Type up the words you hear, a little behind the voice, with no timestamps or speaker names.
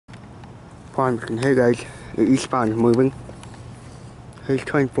PortHuronMichigan. Hey guys, the eastbound is moving. Here's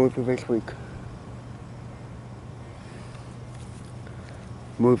 24th of this week.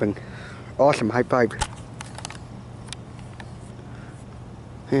 Moving. Awesome, high five.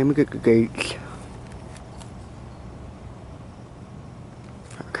 Hey, let me get the gates. Here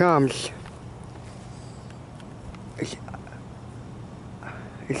it comes.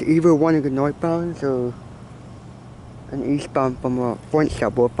 It's either one of the northbounds or an eastbound from a front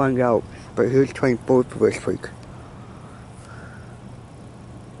stop. We'll find out. But here's 24th for this week.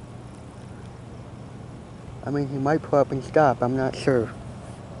 I mean, he might pull up and stop. I'm not sure.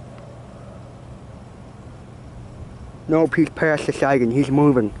 Nope, he's past the siding. He's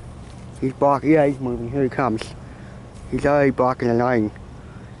moving. He's blocking. Yeah, he's moving. Here he comes. He's already blocking the line.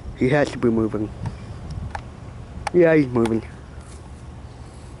 He has to be moving. Yeah, he's moving.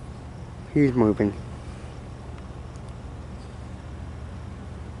 He's moving.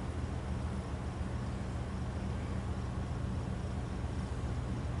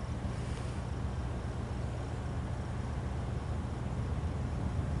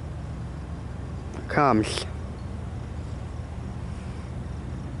 Comes.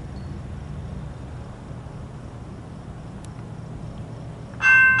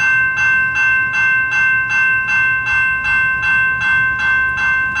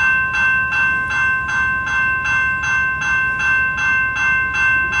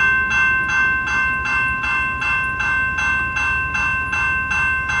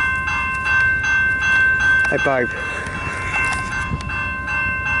 High five.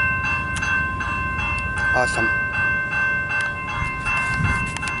 Awesome.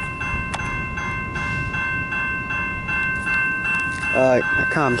 Alright, here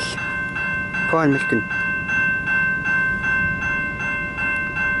comes PortHuronMichigan.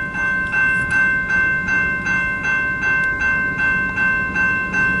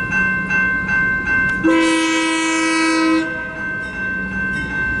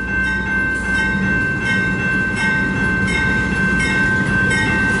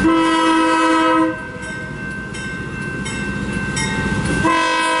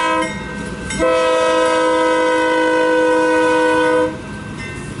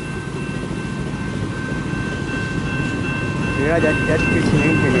 Yeah, that's his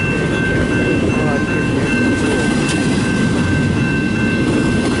name in it. Oh, that's his name. Cool.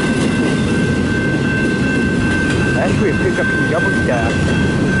 Actually, a pickup in double stack.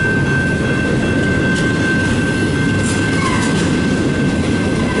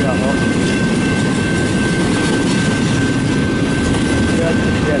 Yeah,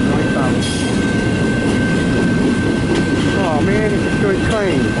 that's northbound. Oh man, it's a short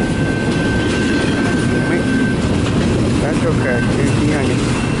train. That's okay. There's the onion.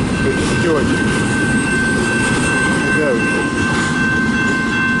 It's short. Here it goes.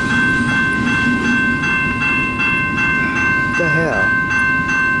 What the hell?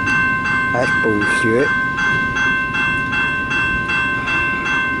 That's bullshit.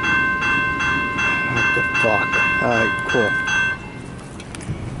 What the fuck? Alright, cool.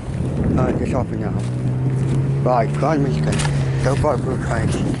 Alright, it's off now. Right, PortHuronMichigan. So far, we're trying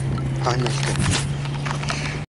PortHuronMichigan.